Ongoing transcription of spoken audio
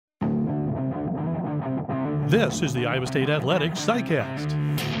This is the Iowa State Athletics SciCast.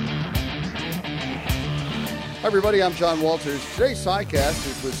 Hi everybody, I'm John Walters. Today's SciCast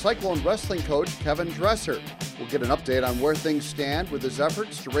is with Cyclone Wrestling coach Kevin Dresser. We'll get an update on where things stand with his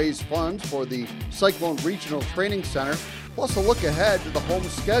efforts to raise funds for the Cyclone Regional Training Center, plus a look ahead to the home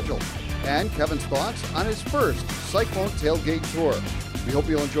schedule, and Kevin's thoughts on his first Cyclone Tailgate Tour. We hope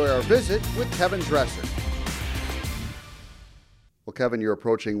you'll enjoy our visit with Kevin Dresser. Well, Kevin, you're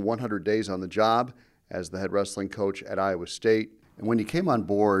approaching 100 days on the job as the head wrestling coach at Iowa State. And when you came on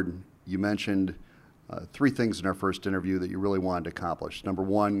board, you mentioned three things in our first interview that you really wanted to accomplish. Number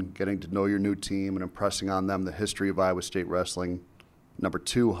one, getting to know your new team and impressing on them the history of Iowa State wrestling. Number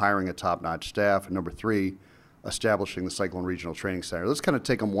two, hiring a top-notch staff. And number three, establishing the Cyclone Regional Training Center. Let's kind of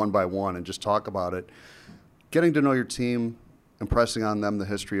take them one by one and just talk about it. Getting to know your team, impressing on them the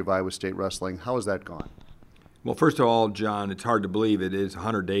history of Iowa State wrestling. How has that gone? Well, first of all, John, it's hard to believe it is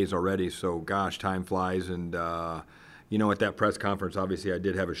 100 days already, so gosh, time flies. And, at that press conference, obviously I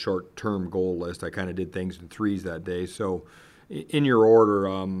did have a short-term goal list. I kind of did things in threes that day. So in your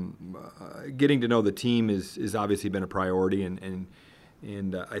order, getting to know the team is obviously been a priority, and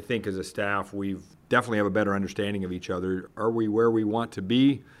I think as a staff we've definitely have a better understanding of each other. Are we where we want to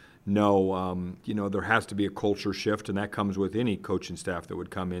be? No, there has to be a culture shift, and that comes with any coaching staff that would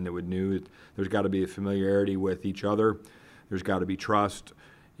come in that would new. There's got to be a familiarity with each other. There's got to be trust.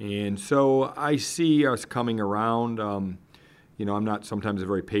 And so I see us coming around. I'm not sometimes a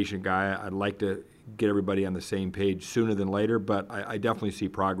very patient guy. I'd like to get everybody on the same page sooner than later, but I definitely see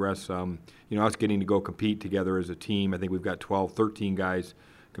progress. Us getting to go compete together as a team. I think we've got 12, 13 guys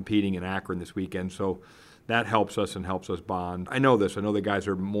competing in Akron this weekend. So that helps us and helps us bond. I know this. I know the guys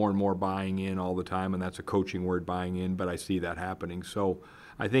are more and more buying in all the time, and that's a coaching word, buying in, but I see that happening. So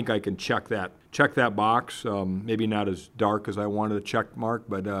I think I can check that box. Maybe not as dark as I wanted to check mark,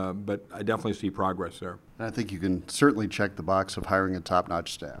 but I definitely see progress there. And I think you can certainly check the box of hiring a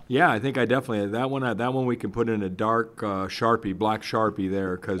top-notch staff. Yeah, I think I definitely that one we can put in a dark Sharpie, black Sharpie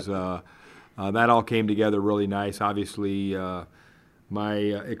there, because that all came together really nice. Obviously, my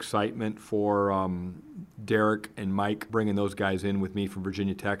excitement for Derek and Mike bringing those guys in with me from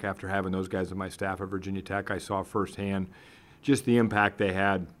Virginia Tech after having those guys on my staff at Virginia Tech, I saw firsthand just the impact they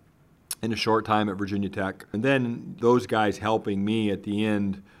had in a short time at Virginia Tech. And then those guys helping me at the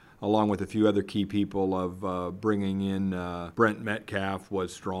end, along with a few other key people of bringing in Brent Metcalf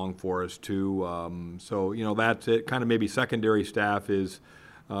was strong for us too. So that's it. Kind of maybe secondary staff is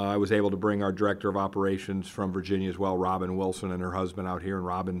I was able to bring our director of operations from Virginia as well, Robin Wilson, and her husband out here. And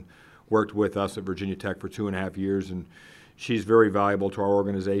Robin worked with us at Virginia Tech for 2.5 years, and she's very valuable to our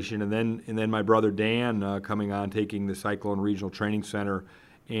organization. And then my brother Dan coming on, taking the Cyclone Regional Training Center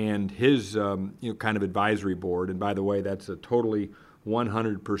and his kind of advisory board. And by the way, that's a totally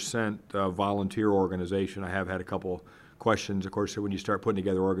 100% volunteer organization. I have had a couple questions. Of course, when you start putting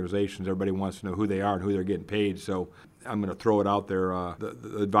together organizations, everybody wants to know who they are and who they're getting paid. So I'm going to throw it out there.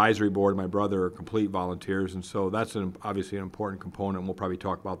 The advisory board, my brother, are complete volunteers, and so that's obviously an important component. And we'll probably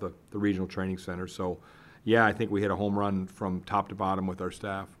talk about the regional training center. So, yeah, I think we hit a home run from top to bottom with our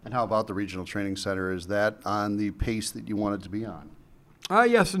staff. And how about the regional training center? Is that on the pace that you want it to be on?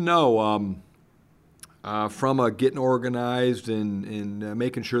 Yes and no. From getting organized and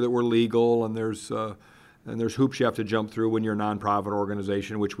making sure that we're legal, and there's hoops you have to jump through when you're a nonprofit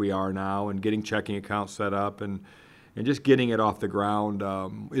organization, which we are now, and getting checking accounts set up and just getting it off the ground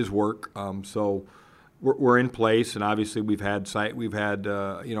is work. So we're in place, and obviously we've had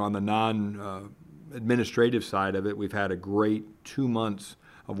on the non-administrative side of it, we've had a great 2 months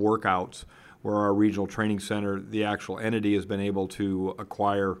of workouts where our regional training center, the actual entity, has been able to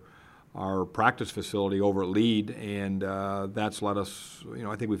acquire our practice facility over at Lead, and that's let us,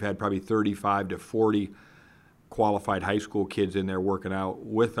 I think we've had probably 35 to 40 qualified high school kids in there working out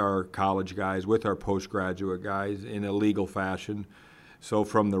with our college guys, with our postgraduate guys in a legal fashion. So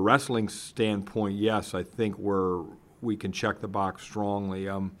from the wrestling standpoint, yes, I think we can check the box strongly.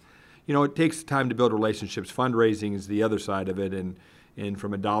 It takes time to build relationships. Fundraising is the other side of it, and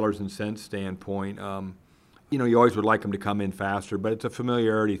from a dollars and cents standpoint, you always would like them to come in faster, but it's a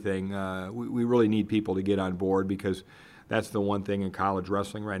familiarity thing. We really need people to get on board, because that's the one thing in college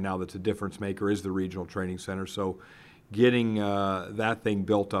wrestling right now that's a difference maker is the regional training center. So getting that thing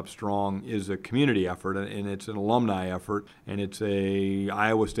built up strong is a community effort, and it's an alumni effort, and it's a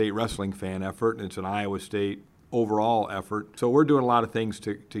Iowa State wrestling fan effort, and it's an Iowa State overall effort. So we're doing a lot of things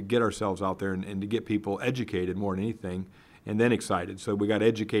to get ourselves out there and to get people educated more than anything, and then excited. So we got to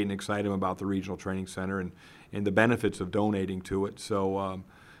educate and excite them about the regional training center and the benefits of donating to it. So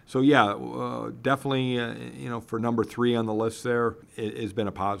definitely, for number 3 on the list there, it has been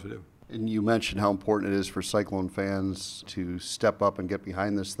a positive. And you mentioned how important it is for Cyclone fans to step up and get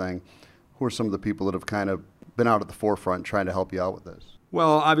behind this thing. Who are some of the people that have kind of been out at the forefront trying to help you out with this?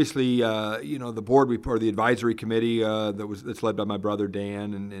 Well, obviously, the board or the advisory committee that's led by my brother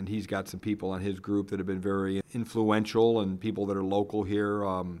Dan, and he's got some people on his group that have been very influential and people that are local here.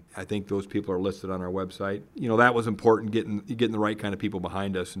 I think those people are listed on our website. That was important, getting the right kind of people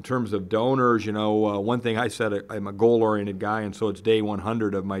behind us. In terms of donors, one thing I said, I'm a goal-oriented guy, and so it's day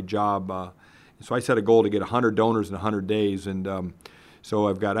 100 of my job. So I set a goal to get 100 donors in 100 days, and so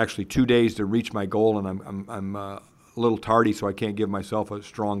I've got actually 2 days to reach my goal, and I'm a little tardy, so I can't give myself a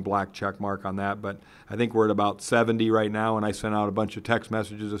strong black check mark on that, but I think we're at about 70 right now, and I sent out a bunch of text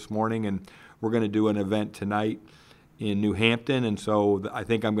messages this morning, and we're going to do an event tonight in New Hampton, and so I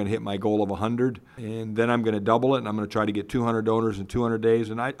think I'm going to hit my goal of 100, and then I'm going to double it, and I'm going to try to get 200 donors in 200 days,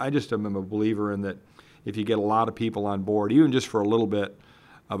 and I just am a believer in that if you get a lot of people on board, even just for a little bit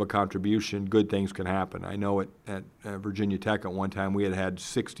of a contribution, good things can happen. I know at Virginia Tech at one time we had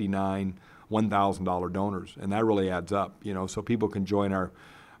 69 $1,000 donors, and that really adds up, so people can join our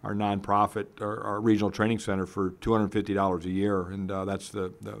nonprofit, our regional training center for $250 a year, and that's the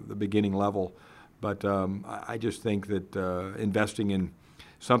beginning level. But I just think that investing in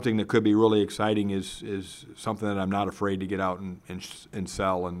something that could be really exciting is something that I'm not afraid to get out and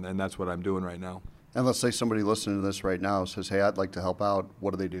sell, and that's what I'm doing right now. And let's say somebody listening to this right now says, hey, I'd like to help out.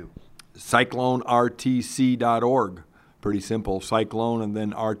 What do they do? CycloneRTC.org. Pretty simple, Cyclone and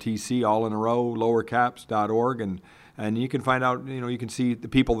then RTC, all in a row, lowercaps.org, and you can find out, you can see the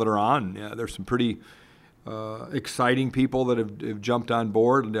people that are on. There's some pretty exciting people that have jumped on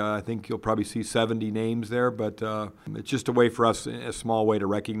board. I think you'll probably see 70 names there, but it's just a way for us, a small way to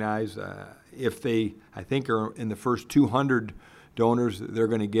recognize. If they, I think, are in the first 200 donors, they're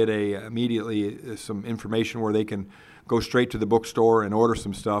going to get immediately some information where they can go straight to the bookstore and order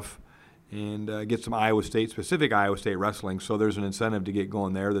some stuff and get some specific Iowa State wrestling. So there's an incentive to get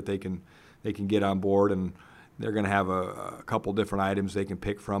going there that they can get on board, and they're going to have a couple different items they can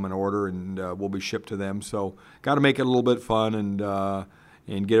pick from and order, and will be shipped to them. So got to make it a little bit fun and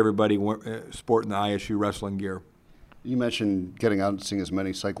get everybody sporting the ISU wrestling gear. You mentioned getting out and seeing as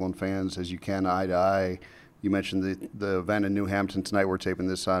many Cyclone fans as you can eye to eye. You mentioned the event in New Hampton tonight. We're taping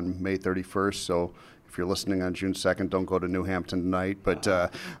this on May 31st, so if you're listening on June 2nd, don't go to New Hampton tonight. But,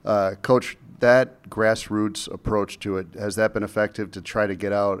 Coach, that grassroots approach to it, has that been effective to try to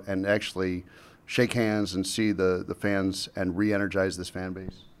get out and actually shake hands and see the fans and re-energize this fan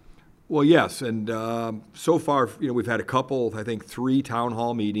base? Well, yes, and so far, we've had a couple, I think 3 town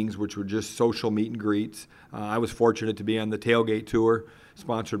hall meetings, which were just social meet and greets. I was fortunate to be on the tailgate tour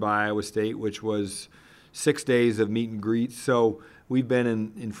sponsored by Iowa State, which was 6 days of meet and greets. So we've been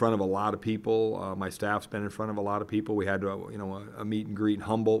in front of a lot of people. My staff's been in front of a lot of people. We had a meet and greet in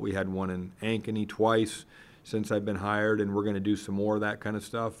Humboldt. We had one in Ankeny twice since I've been hired, and we're going to do some more of that kind of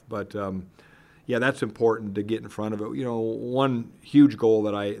stuff. But yeah, that's important to get in front of it. One huge goal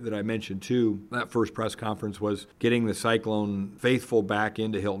that I mentioned too, that first press conference, was getting the Cyclone faithful back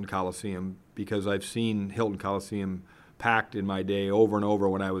into Hilton Coliseum, because I've seen Hilton Coliseum packed in my day over and over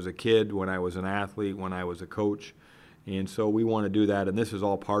when I was a kid, when I was an athlete, when I was a coach. And so we want to do that, and this is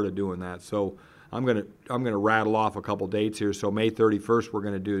all part of doing that. So I'm gonna rattle off a couple dates here. So May 31st, we're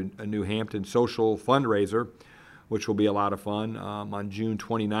going to do a New Hampton social fundraiser, which will be a lot of fun. On June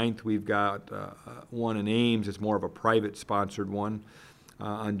 29th, we've got one in Ames. It's more of a private sponsored one.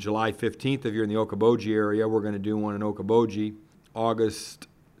 On July 15th, if you're in the Okoboji area, we're going to do one in Okoboji. August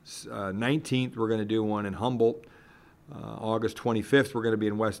 19th, we're going to do one in Humboldt. August 25th, we're going to be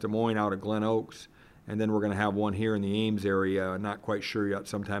in West Des Moines out at Glen Oaks. And then we're going to have one here in the Ames area, not quite sure yet,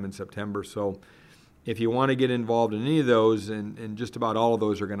 sometime in September. So if you want to get involved in any of those, and just about all of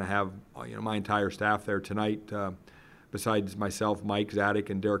those are going to have my entire staff there tonight. Besides myself, Mike Zadek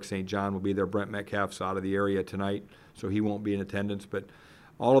and Derek St. John will be there. Brent Metcalf's out of the area tonight, so he won't be in attendance. But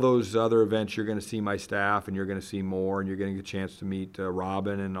all of those other events, you're going to see my staff, and you're going to see more, and you're going to get a chance to meet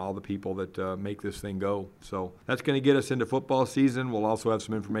Robin and all the people that make this thing go. So that's going to get us into football season. We'll also have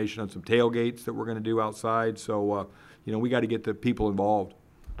some information on some tailgates that we're going to do outside. So, we got to get the people involved.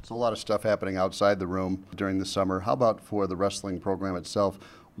 There's a lot of stuff happening outside the room during the summer. How about for the wrestling program itself?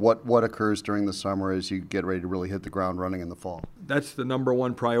 What occurs during the summer as you get ready to really hit the ground running in the fall? That's the number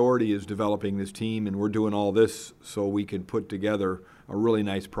one priority, is developing this team, and we're doing all this so we can put together a really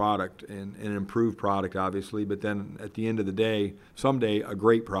nice product, and an improved product, obviously, but then at the end of the day, someday, a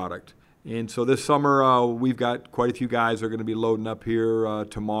great product. And so this summer, we've got quite a few guys that are going to be loading up here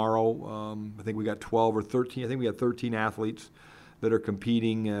tomorrow. I think we got 12 or 13. I think we got 13 athletes that are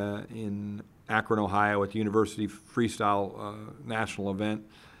competing in Akron, Ohio at the University Freestyle National event.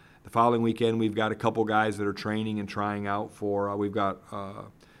 The following weekend, we've got a couple guys that are training and trying out for, we've got,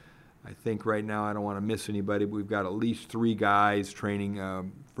 I think right now, I don't want to miss anybody, but we've got at least 3 guys training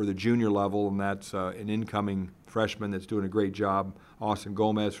for the junior level, and that's an incoming freshman that's doing a great job, Austin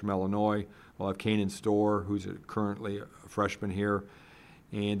Gomez from Illinois. We'll have Kanan Storr, who's currently a freshman here.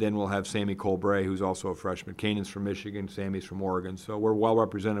 And then we'll have Sammy Colbray, who's also a freshman. Kanan's from Michigan, Sammy's from Oregon. So we're well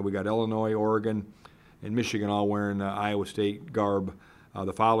represented. We got Illinois, Oregon, and Michigan all wearing Iowa State garb.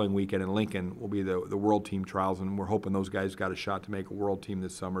 The following weekend in Lincoln will be the World Team Trials, and we're hoping those guys got a shot to make a World Team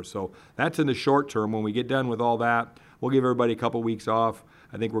this summer. So that's in the short term. When we get done with all that, we'll give everybody a couple weeks off.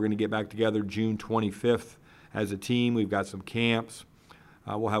 I think we're going to get back together June 25th as a team. We've got some camps.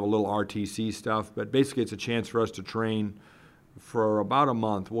 We'll have a little RTC stuff, but basically it's a chance for us to train for about a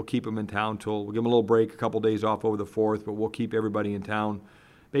month. We'll keep them in town we'll give them a little break, a couple days off over the 4th, but we'll keep everybody in town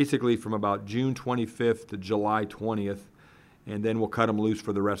basically from about June 25th to July 20th, and then we'll cut them loose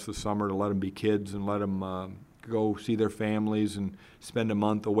for the rest of the summer to let them be kids and let them go see their families and spend a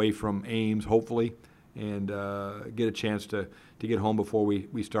month away from Ames, hopefully, and get a chance to get home before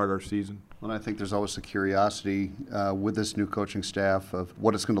we start our season. Well, I think there's always a curiosity with this new coaching staff of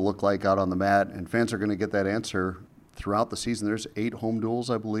what it's going to look like out on the mat, and fans are going to get that answer throughout the season. There's 8 home duels,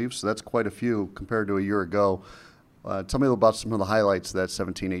 I believe, so that's quite a few compared to a year ago. Tell me about some of the highlights of that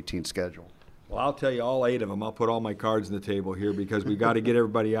 17-18 schedule. Well, I'll tell you all 8 of them. I'll put all my cards on the table here because we got to get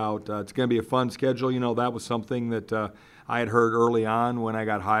everybody out. It's going to be a fun schedule. You know, that was something that I had heard early on when I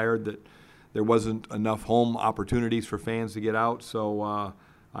got hired, that there wasn't enough home opportunities for fans to get out. So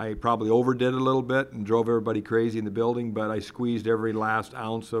I probably overdid it a little bit and drove everybody crazy in the building, but I squeezed every last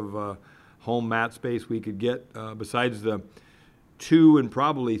ounce of home mat space we could get, besides the 2 and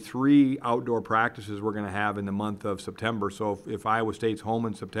probably 3 outdoor practices we're going to have in the month of September. So if Iowa State's home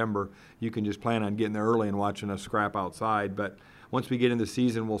in September, you can just plan on getting there early and watching us scrap outside. But once we get into the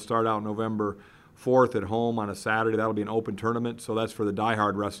season, we'll start out November 4th at home on a Saturday. That'll be an open tournament, so that's for the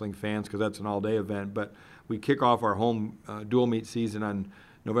diehard wrestling fans because that's an all-day event. But we kick off our home dual meet season on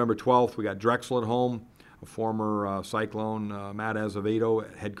November 12th. We got Drexel at home, a former Cyclone, Matt Azevedo,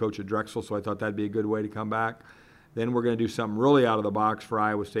 head coach at Drexel, so I thought that'd be a good way to come back. Then we're going to do something really out of the box for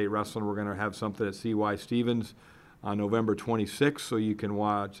Iowa State wrestling. We're going to have something at CY Stevens on November 26th, so you can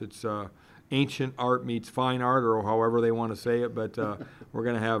watch. It's ancient art meets fine art, or however they want to say it, but we're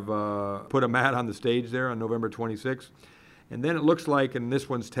going to have put a mat on the stage there on November 26th. And then it looks like, and this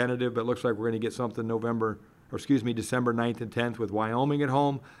one's tentative, but it looks like we're going to get something December 9th and 10th with Wyoming at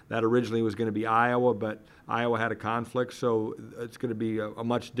home. That originally was going to be Iowa, but Iowa had a conflict, so it's going to be a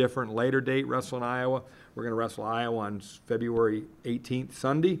much different later date wrestling Iowa. We're going to wrestle Iowa on February 18th,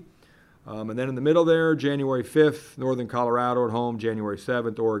 Sunday. And then in the middle there, January 5th, Northern Colorado at home, January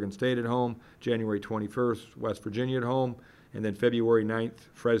 7th, Oregon State at home, January 21st, West Virginia at home, and then February 9th,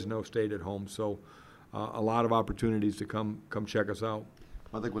 Fresno State at home. So a lot of opportunities to come check us out.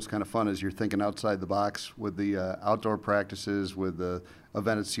 I think what's kind of fun is you're thinking outside the box with the outdoor practices, with the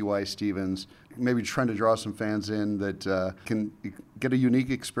event at CY Stevens, maybe trying to draw some fans in that can get a unique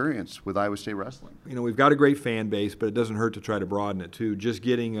experience with Iowa State wrestling. You know, we've got a great fan base, but it doesn't hurt to try to broaden it too. Just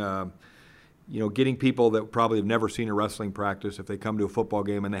getting, getting people that probably have never seen a wrestling practice, if they come to a football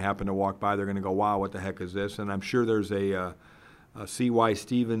game and they happen to walk by, they're going to go, wow, what the heck is this? And I'm sure there's a CY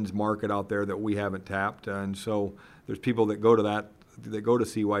Stevens market out there that we haven't tapped. And so there's people that go to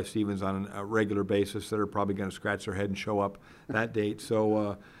CY Stevens on a regular basis that are probably going to scratch their head and show up that date.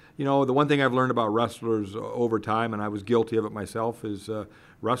 So, the one thing I've learned about wrestlers over time, and I was guilty of it myself, is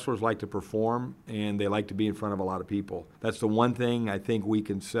wrestlers like to perform and they like to be in front of a lot of people. That's the one thing I think we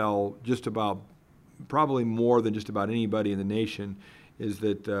can sell just about, probably more than just about anybody in the nation, is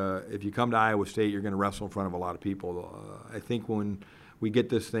that if you come to Iowa State, you're going to wrestle in front of a lot of people. I think when we get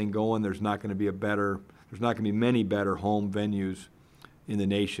this thing going, there's not going to be many better home venues in the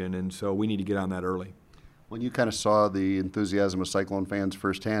nation, and so we need to get on that early. When you kind of saw the enthusiasm of Cyclone fans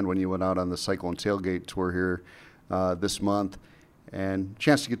firsthand when you went out on the Cyclone tailgate tour here this month, and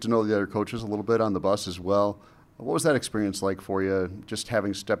chance to get to know the other coaches a little bit on the bus as well, what was that experience like for you, just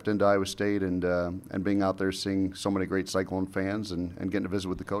having stepped into Iowa State and being out there seeing so many great Cyclone fans and getting to visit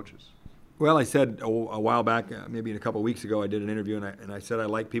with the coaches? Well, I said a while back, maybe a couple of weeks ago, I did an interview, and I said I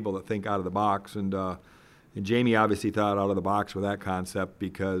like people that think out of the box, and Jamie obviously thought out of the box with that concept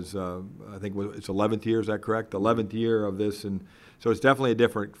because I think it's 11th year, is that correct? The 11th year of this, and so it's definitely a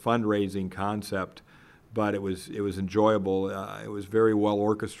different fundraising concept, but it was enjoyable. It was very well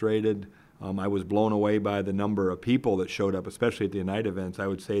orchestrated. I was blown away by the number of people that showed up, especially at the night events. I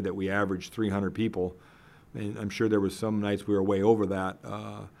would say that we averaged 300 people, and I'm sure there was some nights we were way over that.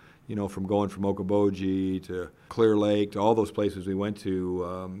 from going from Okoboji to Clear Lake to all those places we went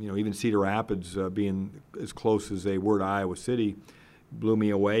to, even Cedar Rapids being as close as they were to Iowa City, blew me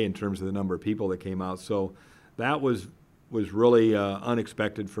away in terms of the number of people that came out. So that was really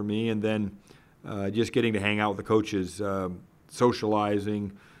unexpected for me. And then just getting to hang out with the coaches,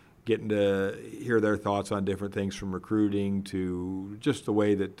 socializing, getting to hear their thoughts on different things from recruiting to just the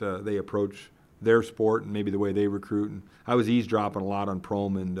way that they approach their sport and maybe the way they recruit. And I was eavesdropping a lot on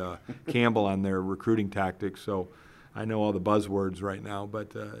Prohm and Campbell on their recruiting tactics, so I know all the buzzwords right now.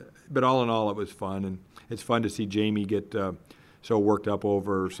 But all in all, it was fun, and it's fun to see Jamie get so worked up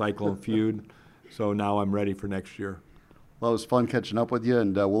over Cyclone Feud. So now I'm ready for next year. Well, it was fun catching up with you,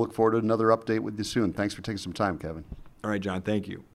 and we'll look forward to another update with you soon. Thanks for taking some time, Kevin. All right, John, thank you.